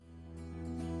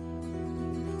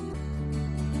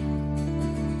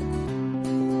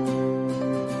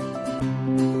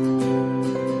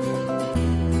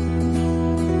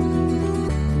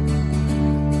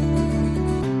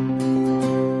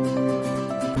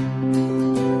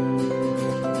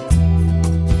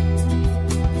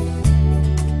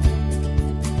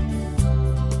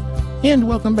And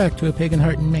welcome back to A Pagan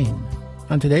Heart in Maine.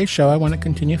 On today's show, I want to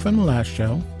continue from the last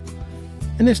show,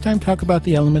 and this time talk about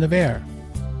the element of air.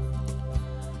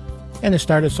 And to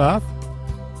start us off,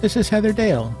 this is Heather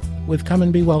Dale with Come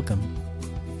and Be Welcome.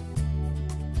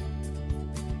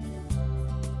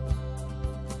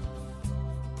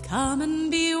 Come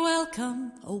and be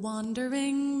welcome, a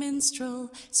wandering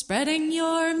minstrel, spreading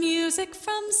your music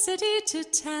from city to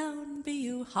town. Be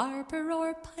you harper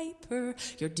or piper,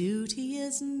 your duty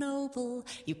is noble.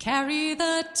 You carry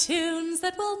the tunes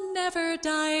that will never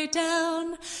die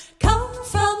down. Come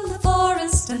from the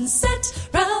forest and sit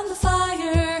round the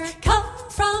fire. Come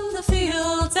from the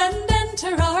fields and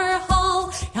enter our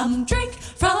hall. Come drink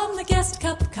from the guest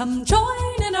cup, come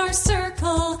join in our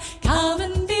circle. Come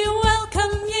and be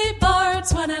welcome, ye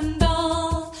bards one and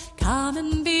all. Come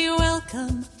and be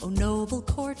welcome, O noble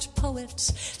court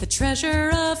poet. The treasure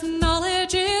of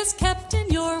knowledge is kept in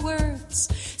your words.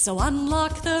 So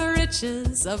unlock the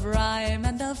riches of rhyme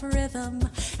and of rhythm,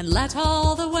 and let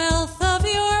all the wealth of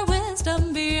your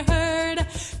wisdom be heard.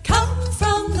 Come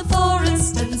from the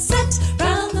forest and sit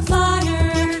round the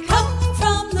fire. Come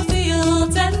from the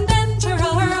fields and enter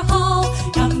our hall.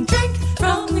 Come drink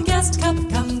from the guest cup,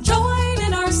 come join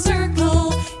in our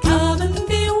circle. Come and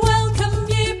be welcome,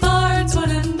 ye bards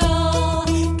one and all.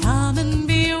 Come and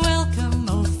be welcome,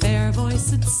 O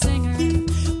fair-voiced singer,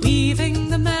 weaving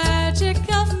the magic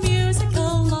of music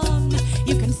along.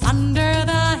 You can thunder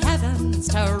the heavens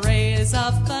to raise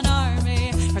up an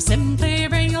army, or simply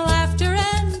bring laughter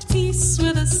and peace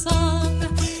with a song.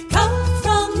 Come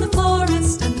from the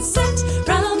forest and sit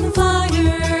round the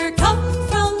fire. Come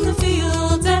from the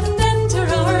fields and enter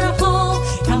our hall.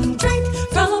 Come drink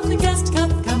from the guest cup,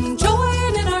 come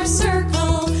join in our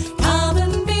circle. Come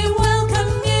and be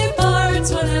welcome, ye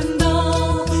bards one and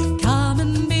all. Come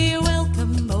and be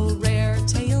welcome, O rare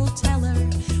tale teller,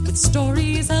 with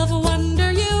stories of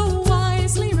wonder you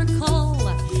wisely recall.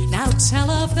 Now tell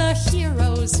of the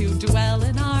heroes who dwell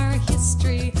in our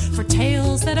history, for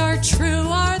tales that are true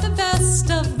are the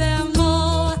best of them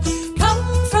all. Come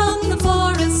from the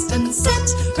forest and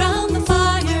sit round the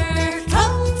fire.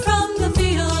 Come from the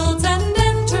fields and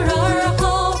enter our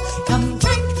hall. Come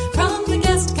drink from the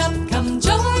guest cup, come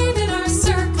join in our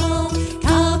circle.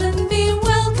 Come and be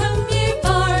welcome, ye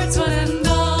bards one and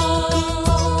all.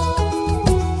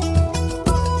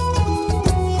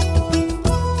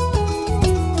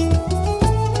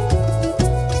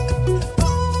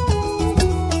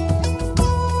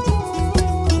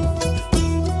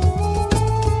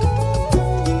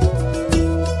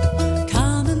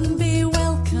 Come and be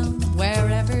welcome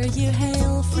wherever you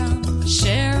hail from.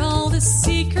 Share all the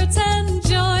secrets and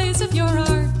joys of your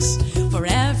art. For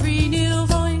every new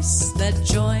voice that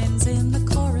joins in the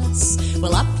chorus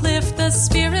will uplift the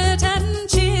spirit and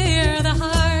cheer the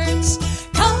heart.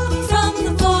 Come from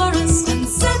the forest and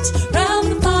sit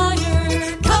round the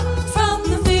fire. Come from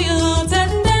the fields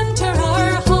and enter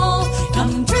our hall.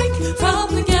 Come drink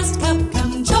from the guest cup,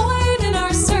 come join in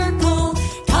our circle.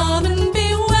 Come and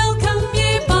be welcome,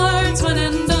 ye bards one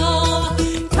and all.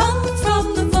 Come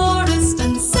from the forest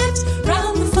and sit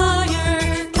round the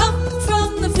fire. Come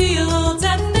from the fields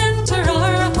and enter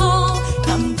our hall.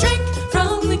 Come drink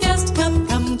from the guest cup,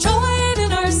 come join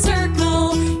in our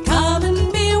circle. Come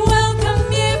and be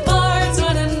welcome, ye bards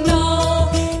one and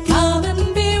all. Come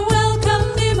and be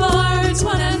welcome, ye bards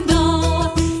one and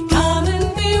all. Come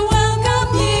and be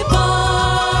welcome, ye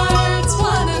bards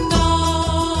one and all.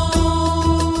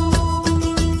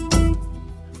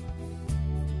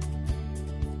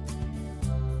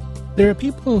 There are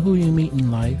people who you meet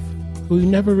in life who you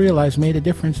never realize made a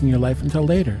difference in your life until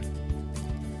later.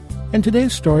 And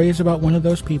today's story is about one of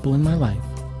those people in my life.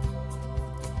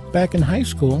 Back in high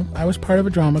school, I was part of a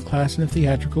drama class in a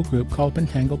theatrical group called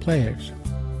Pentangle Players.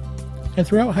 And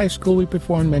throughout high school, we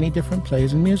performed many different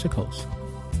plays and musicals.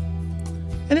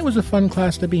 And it was a fun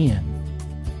class to be in,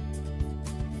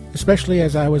 especially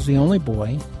as I was the only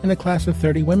boy in a class of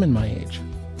 30 women my age.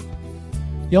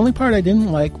 The only part I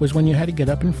didn't like was when you had to get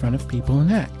up in front of people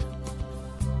and act.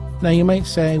 Now you might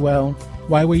say, well,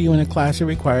 why were you in a class that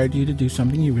required you to do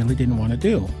something you really didn't want to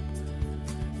do?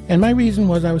 And my reason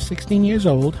was I was 16 years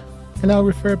old, and I'll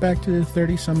refer back to the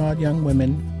 30-some-odd young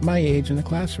women my age in the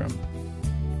classroom.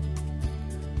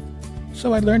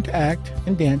 So I learned to act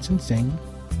and dance and sing.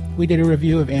 We did a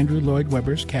review of Andrew Lloyd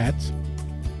Webber's Cats,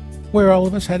 where all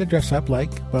of us had to dress up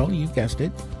like, well, you guessed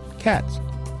it, cats.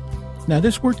 Now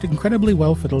this worked incredibly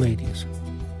well for the ladies,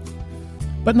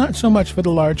 but not so much for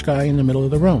the large guy in the middle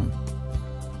of the room.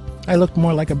 I looked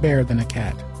more like a bear than a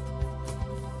cat.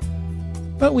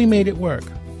 But we made it work.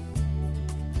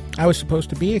 I was supposed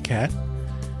to be a cat,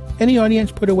 and the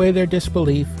audience put away their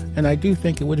disbelief and I do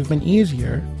think it would have been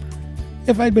easier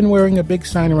if I'd been wearing a big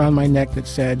sign around my neck that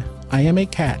said, "I am a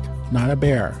cat, not a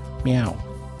bear, meow."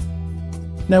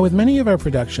 Now, with many of our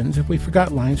productions, if we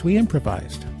forgot lines, we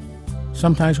improvised.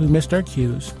 Sometimes we missed our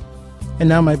cues, and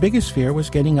now my biggest fear was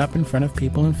getting up in front of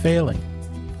people and failing.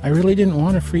 I really didn't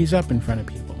want to freeze up in front of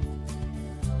people.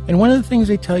 And one of the things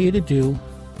they tell you to do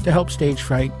to help stage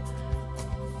fright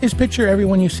is picture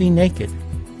everyone you see naked.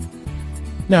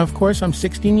 Now, of course, I'm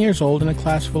 16 years old in a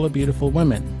class full of beautiful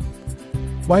women.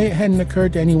 Why it hadn't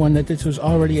occurred to anyone that this was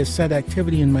already a set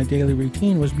activity in my daily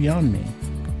routine was beyond me.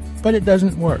 But it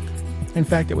doesn't work. In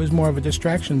fact, it was more of a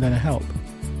distraction than a help.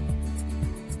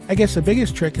 I guess the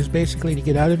biggest trick is basically to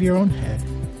get out of your own head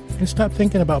and stop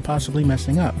thinking about possibly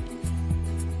messing up.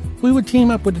 We would team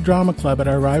up with the drama club at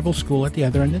our rival school at the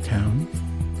other end of town,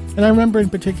 and I remember in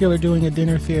particular doing a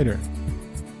dinner theater.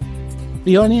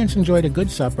 The audience enjoyed a good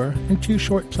supper and 2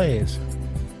 short plays.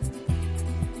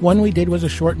 One we did was a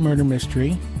short murder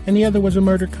mystery, and the other was a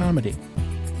murder comedy.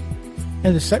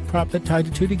 And the set prop that tied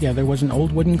the two together was an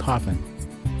old wooden coffin.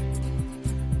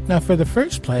 Now, for the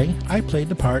first play, I played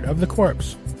the part of the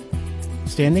corpse,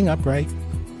 standing upright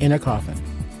in a coffin.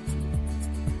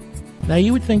 Now,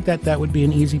 you would think that would be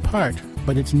an easy part,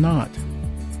 but it's not.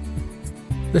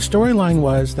 The storyline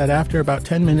was that after about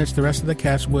 10 minutes, the rest of the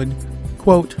cast would,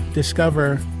 quote,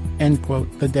 discover, end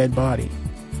quote, the dead body,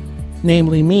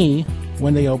 namely me,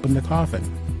 when they opened the coffin.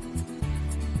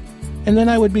 And then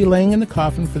I would be laying in the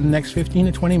coffin for the next 15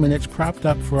 to 20 minutes, propped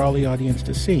up for all the audience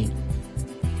to see.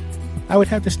 I would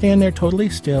have to stand there totally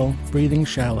still, breathing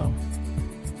shallow.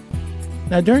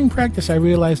 Now, during practice, I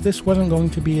realized this wasn't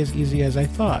going to be as easy as I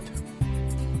thought.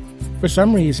 For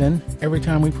some reason, every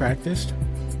time we practiced,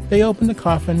 they opened the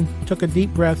coffin, took a deep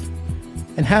breath,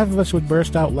 and half of us would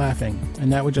burst out laughing,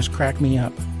 and that would just crack me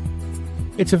up.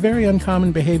 It's a very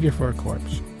uncommon behavior for a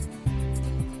corpse.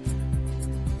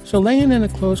 So laying in a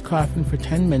closed coffin for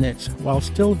 10 minutes while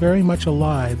still very much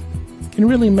alive can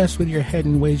really mess with your head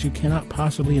in ways you cannot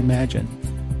possibly imagine.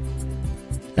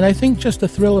 And I think just the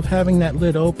thrill of having that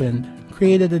lid opened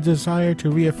created a desire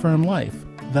to reaffirm life,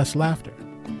 thus laughter.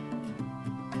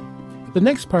 The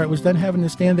next part was then having to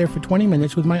stand there for 20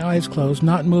 minutes with my eyes closed,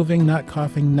 not moving, not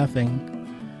coughing, nothing,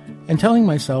 and telling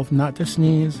myself not to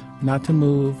sneeze, not to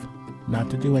move, not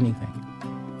to do anything.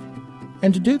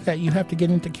 And to do that, you have to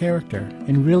get into character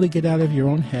and really get out of your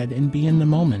own head and be in the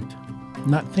moment,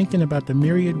 not thinking about the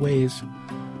myriad ways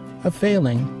of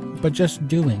failing, but just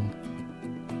doing.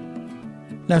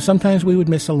 Now, sometimes we would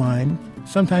miss a line,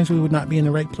 sometimes we would not be in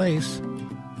the right place,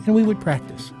 and we would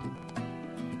practice.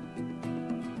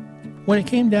 When it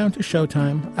came down to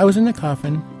showtime, I was in the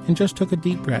coffin and just took a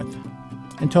deep breath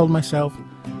and told myself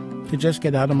to just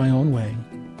get out of my own way.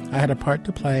 I had a part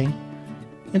to play,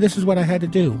 and this is what I had to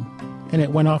do, and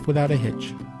it went off without a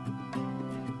hitch.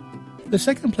 The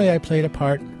second play I played a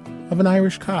part of an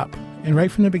Irish cop, and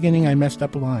right from the beginning I messed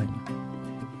up a line.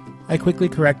 I quickly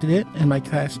corrected it, and my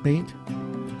classmate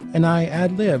and I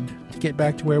ad-libbed to get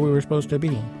back to where we were supposed to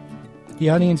be. The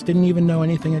audience didn't even know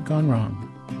anything had gone wrong.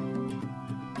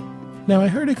 Now, I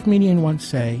heard a comedian once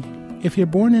say, if you're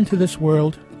born into this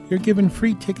world, you're given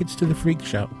free tickets to the freak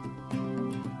show.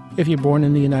 If you're born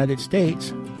in the United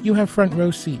States, you have front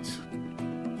row seats.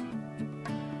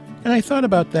 And I thought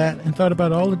about that and thought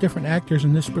about all the different actors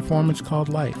in this performance called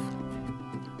life.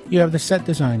 You have the set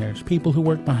designers, people who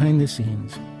work behind the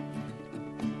scenes.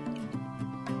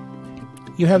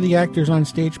 You have the actors on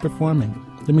stage performing,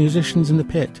 the musicians in the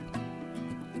pit.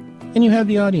 And you have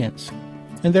the audience,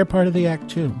 and they're part of the act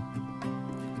too.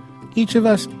 Each of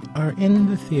us are in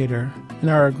the theater and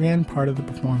are a grand part of the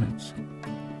performance.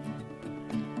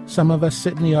 Some of us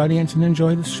sit in the audience and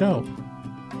enjoy the show.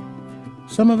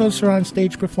 Some of us are on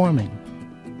stage performing.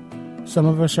 Some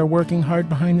of us are working hard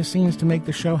behind the scenes to make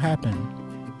the show happen.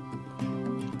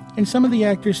 And some of the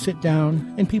actors sit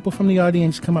down and people from the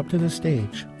audience come up to the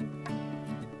stage.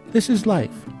 This is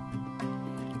life.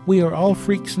 We are all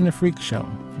freaks in the freak show.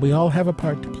 We all have a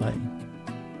part to play.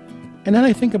 And then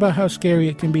I think about how scary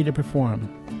it can be to perform.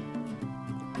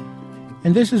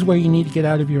 And this is where you need to get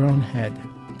out of your own head,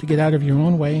 to get out of your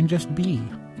own way and just be.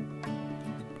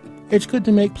 It's good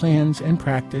to make plans and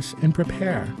practice and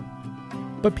prepare.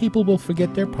 But people will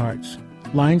forget their parts,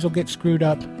 lines will get screwed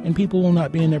up, and people will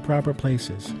not be in their proper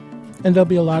places. And there'll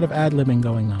be a lot of ad-libbing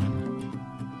going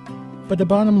on. But the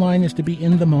bottom line is to be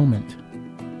in the moment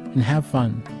and have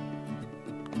fun.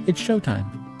 It's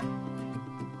showtime.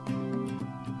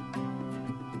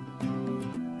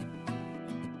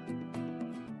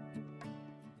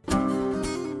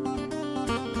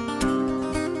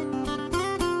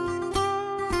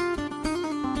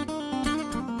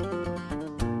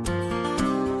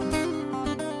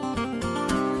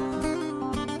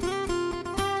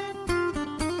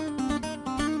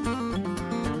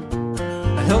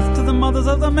 the mothers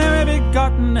of the Mary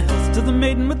begotten, a health to the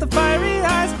maiden with the fiery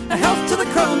eyes, a health to the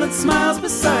crone that smiles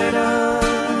beside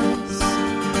us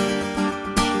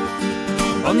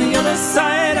on the other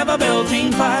side of a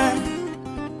Beltane fire.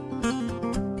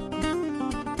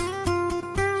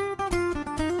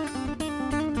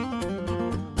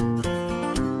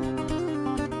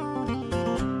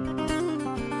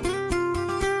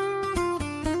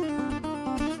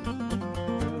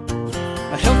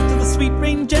 A health to the sweet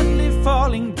rain gently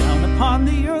falling down upon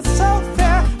the earth so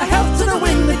fair, a health to the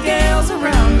wind that gales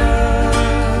around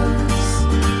us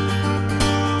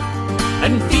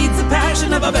and feeds the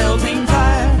passion of a Beltane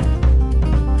fire.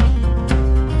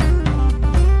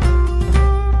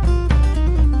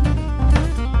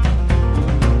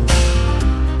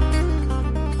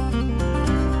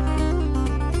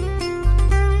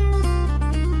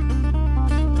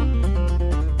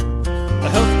 A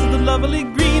health to the lovely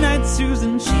green-eyed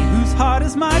Susan, she whose heart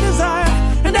is my desire,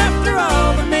 and after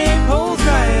all the maypole's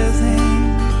rising,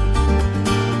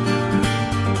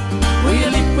 will you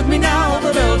leap with me now over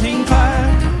the Beltane fire?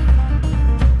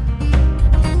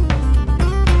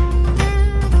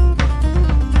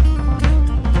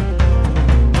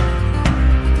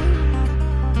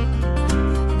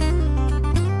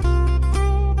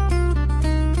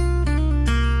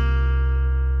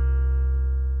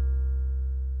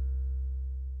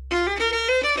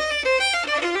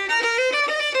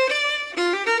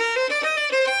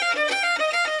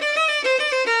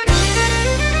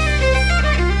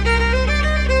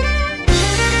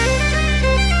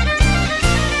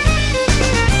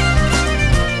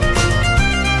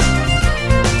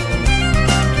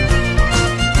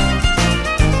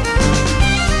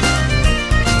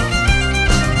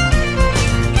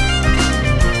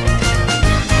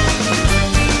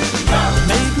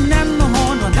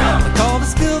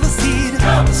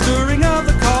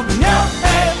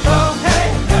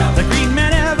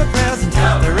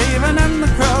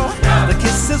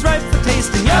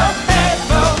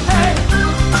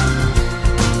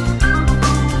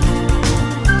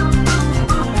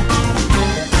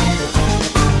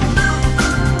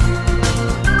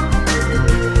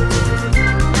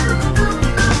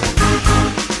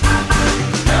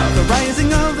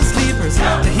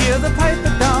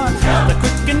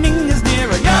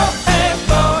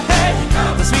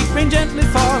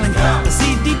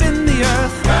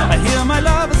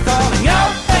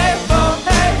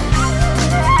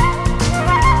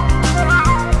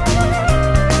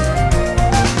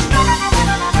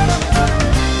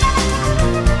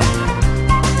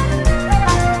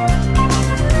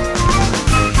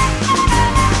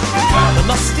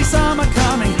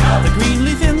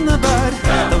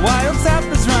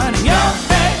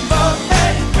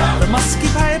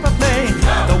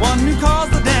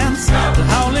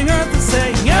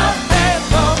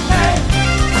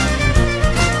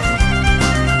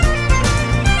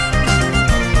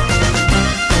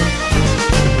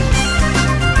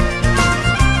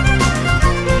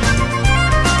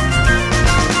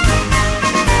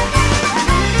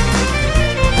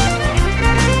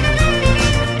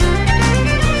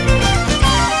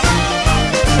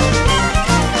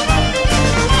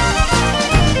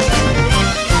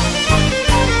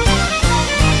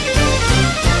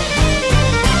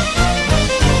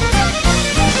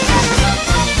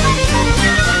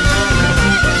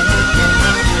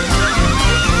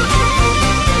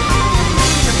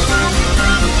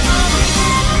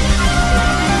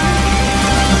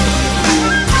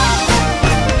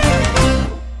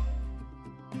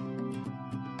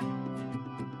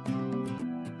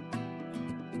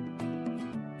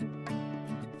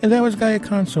 And that was Gaia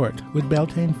Consort with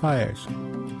Beltane Fires.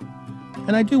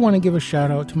 And I do want to give a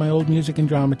shout out to my old music and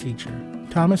drama teacher,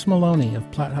 Thomas Maloney of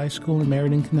Platt High School in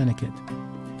Meriden, Connecticut.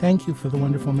 Thank you for the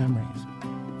wonderful memories.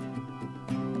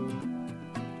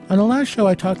 On the last show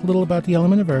I talked a little about the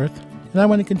element of earth, and I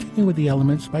want to continue with the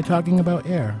elements by talking about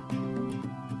air.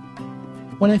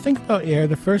 When I think about air,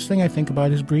 the first thing I think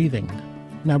about is breathing.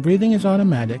 Now, breathing is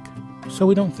automatic, so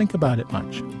we don't think about it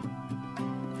much.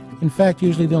 In fact,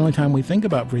 usually the only time we think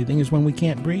about breathing is when we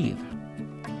can't breathe.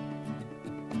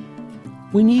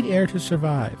 We need air to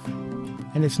survive,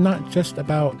 and it's not just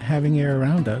about having air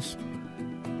around us.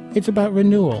 It's about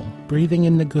renewal, breathing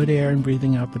in the good air and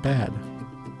breathing out the bad.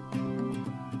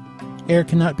 Air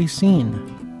cannot be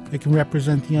seen. It can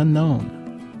represent the unknown.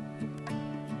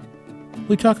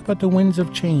 We talk about the winds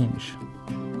of change.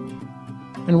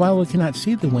 And while we cannot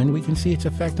see the wind, we can see its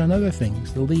effect on other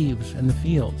things, the leaves and the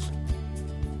fields.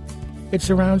 It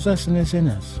surrounds us and is in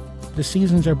us. The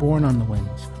seasons are born on the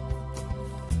winds.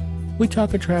 We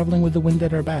talk of traveling with the wind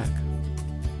at our back.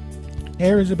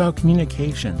 Air is about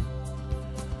communication.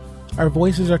 Our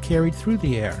voices are carried through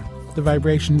the air, the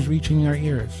vibrations reaching our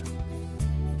ears.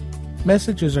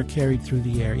 Messages are carried through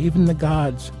the air. Even the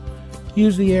gods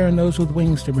use the air and those with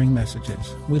wings to bring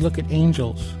messages. We look at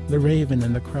angels, the raven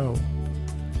and the crow,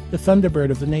 the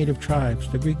thunderbird of the native tribes,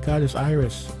 the Greek goddess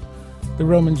Iris, the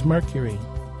Romans Mercury.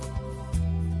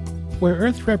 Where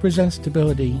earth represents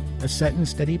stability, a set and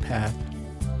steady path,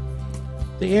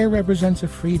 the air represents a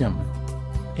freedom.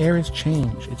 Air is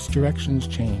change, its directions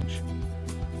change.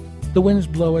 The winds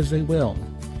blow as they will,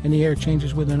 and the air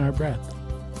changes within our breath.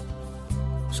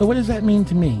 So what does that mean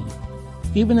to me?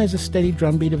 Even as a steady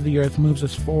drumbeat of the earth moves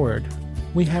us forward,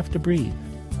 we have to breathe.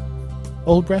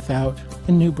 Old breath out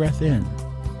and new breath in.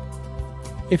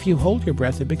 If you hold your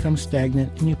breath, it becomes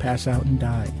stagnant and you pass out and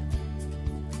die.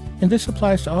 And this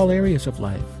applies to all areas of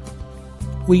life.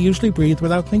 We usually breathe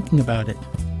without thinking about it.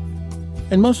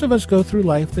 And most of us go through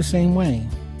life the same way.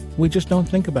 We just don't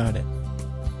think about it.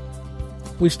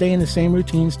 We stay in the same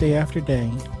routines day after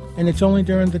day, and it's only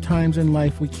during the times in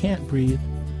life we can't breathe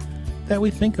that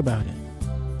we think about it.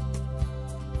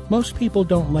 Most people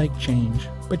don't like change,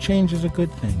 but change is a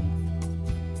good thing.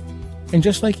 And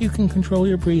just like you can control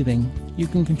your breathing, you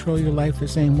can control your life the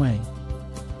same way.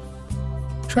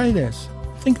 Try this.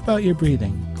 Think about your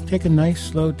breathing. Take a nice,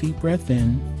 slow, deep breath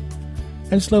in,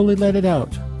 and slowly let it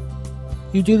out.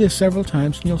 You do this several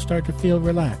times and you'll start to feel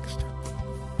relaxed.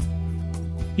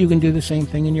 You can do the same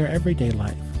thing in your everyday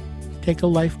life. Take a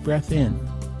life breath in.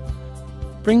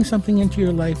 Bring something into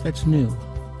your life that's new.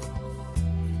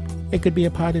 It could be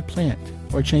a potted plant,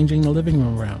 or changing the living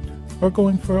room around, or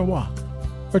going for a walk,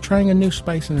 or trying a new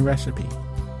spice in a recipe.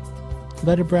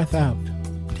 Let a breath out.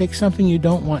 Take something you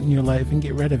don't want in your life and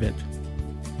get rid of it.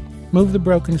 Move the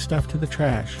broken stuff to the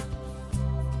trash.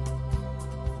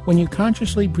 When you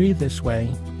consciously breathe this way,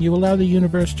 you allow the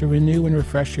universe to renew and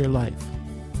refresh your life.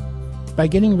 By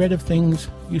getting rid of things,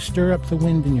 you stir up the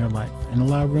wind in your life and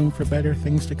allow room for better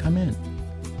things to come in.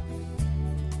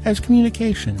 As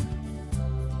communication,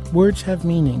 words have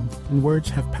meaning and words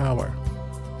have power.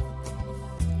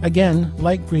 Again,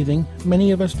 like breathing,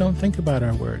 many of us don't think about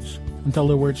our words until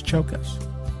the words choke us.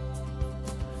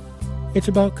 It's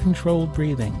about controlled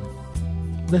breathing.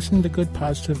 Listen to good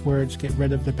positive words, get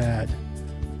rid of the bad.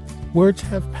 Words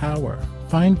have power.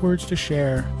 Find words to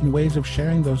share and ways of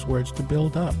sharing those words to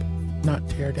build up, not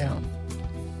tear down.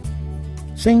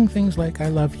 Saying things like "I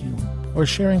love you," or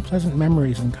sharing pleasant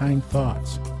memories and kind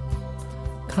thoughts.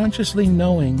 Consciously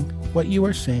knowing what you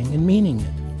are saying and meaning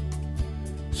it.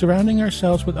 Surrounding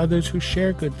ourselves with others who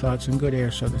share good thoughts and good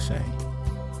air, so to say.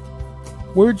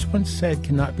 Words once said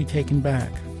cannot be taken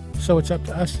back, so it's up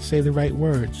to us to say the right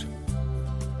words.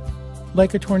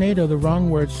 Like a tornado, the wrong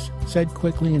words said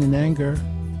quickly and in anger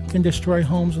can destroy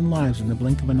homes and lives in the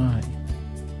blink of an eye.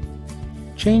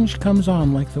 Change comes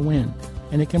on like the wind,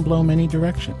 and it can blow many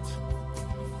directions.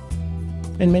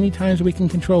 And many times we can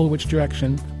control which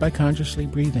direction by consciously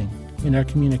breathing in our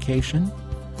communication,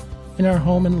 in our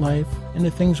home and life, in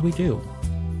the things we do.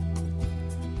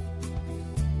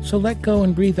 So let go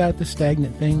and breathe out the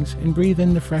stagnant things and breathe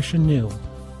in the fresh and new,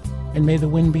 and may the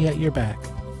wind be at your back.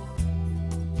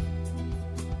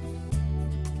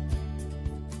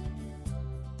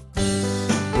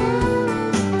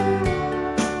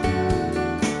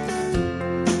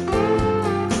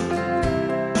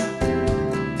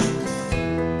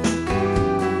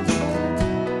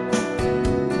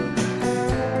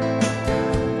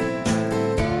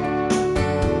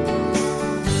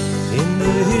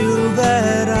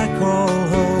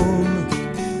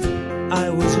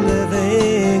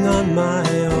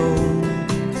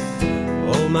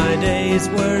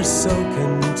 Were so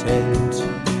content,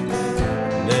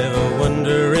 never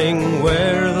wondering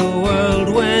where the world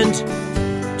went,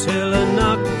 till a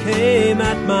knock came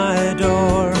at my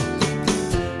door.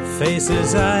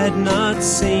 Faces I'd not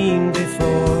seen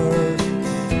before,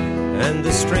 and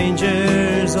the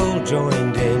strangers all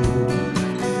joined in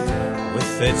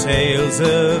with their tales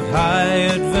of high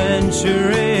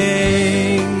adventuring.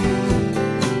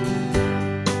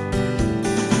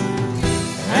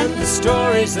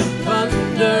 Stories of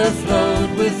plunder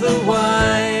flowed with the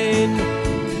wine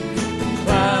that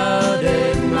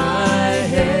clouded my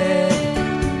head.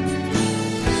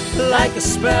 Like a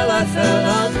spell I fell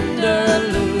under,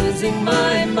 losing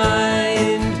my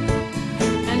mind.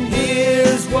 And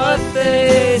here's what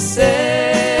they said: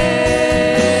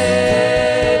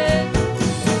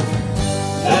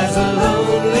 there's a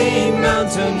lonely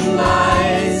mountain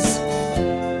lies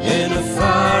in a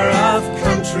far-off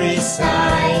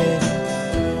countryside,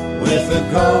 with a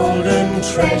golden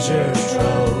treasure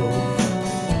trove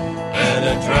and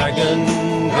a dragon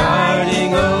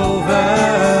guarding over.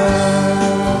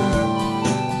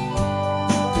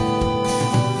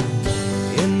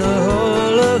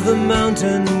 the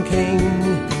Mountain King.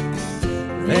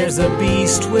 There's a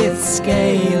beast with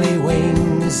scaly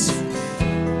wings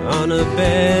on a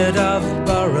bed of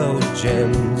borrowed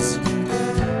gems.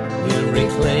 We'll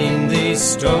reclaim these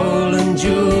stolen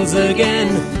jewels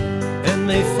again, and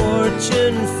may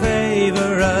fortune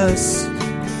favor us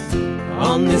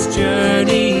on this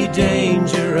journey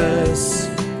dangerous.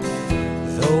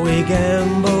 Though we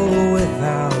gamble with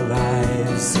our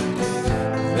lives,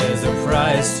 there's a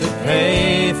price to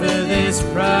pay for this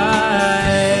prize.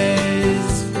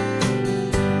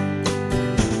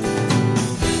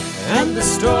 And the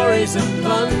stories of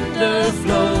plunder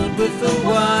flowed with the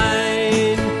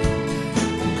wine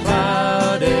and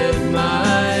clouded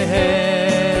my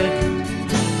head.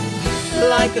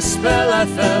 Like a spell I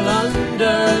fell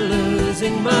under,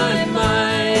 losing my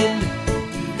mind.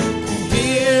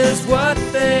 Here's what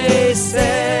they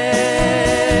said.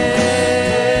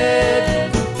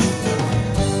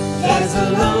 There's a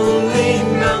lonely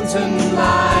mountain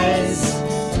lies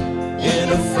in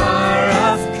a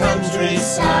far-off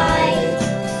countryside,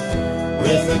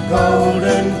 with a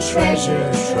golden treasure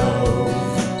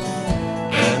trove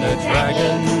and a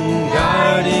dragon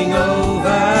guarding over.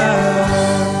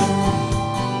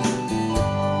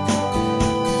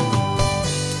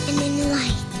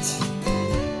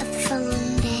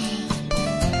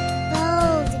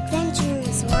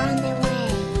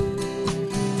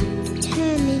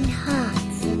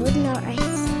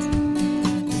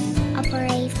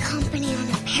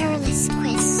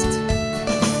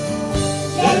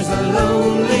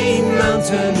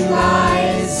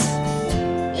 Lies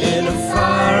in a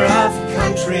far-off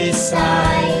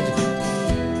countryside,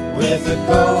 with a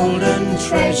golden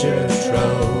treasure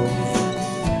trove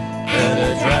and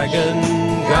a dragon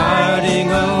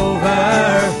guarding over.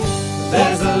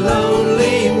 There's a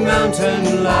lonely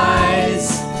mountain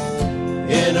lies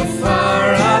in a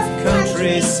far-off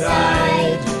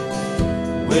countryside,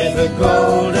 with a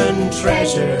golden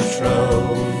treasure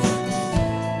trove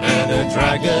and a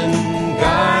dragon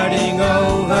guarding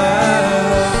over.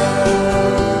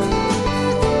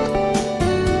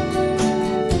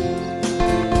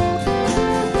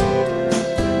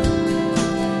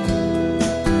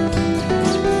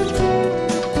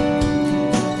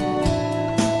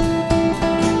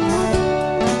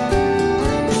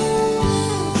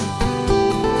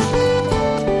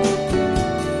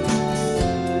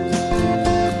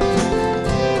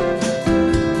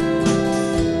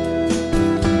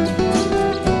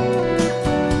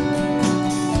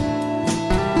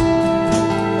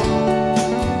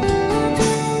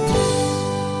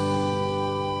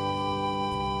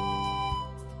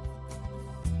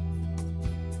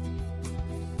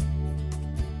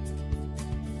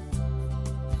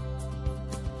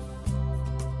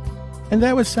 And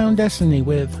that was Sound Destiny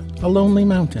with A Lonely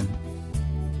Mountain.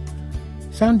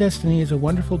 Sound Destiny is a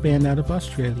wonderful band out of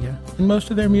Australia, and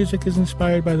most of their music is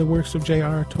inspired by the works of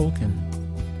J.R.R. Tolkien.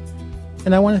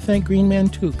 And I want to thank Green Man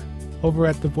Took over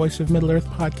at the Voice of Middle-earth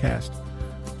podcast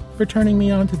for turning me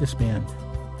on to this band.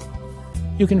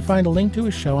 You can find a link to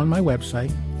his show on my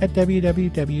website at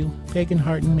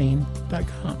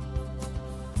www.paganheartandmain.com.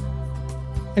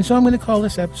 And so I'm going to call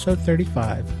this episode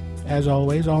 35. As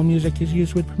always, all music is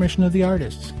used with permission of the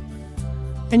artists.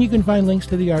 And you can find links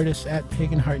to the artists at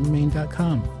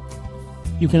paganheartandmain.com.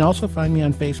 You can also find me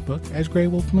on Facebook as Grey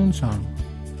Wolf Moonsong.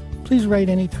 Please write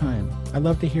anytime. I'd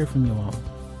love to hear from you all.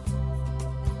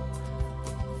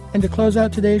 And to close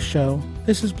out today's show,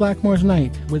 this is Blackmore's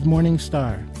Night with Morning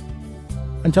Star.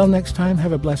 Until next time,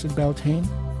 have a blessed Beltane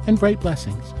and bright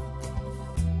blessings.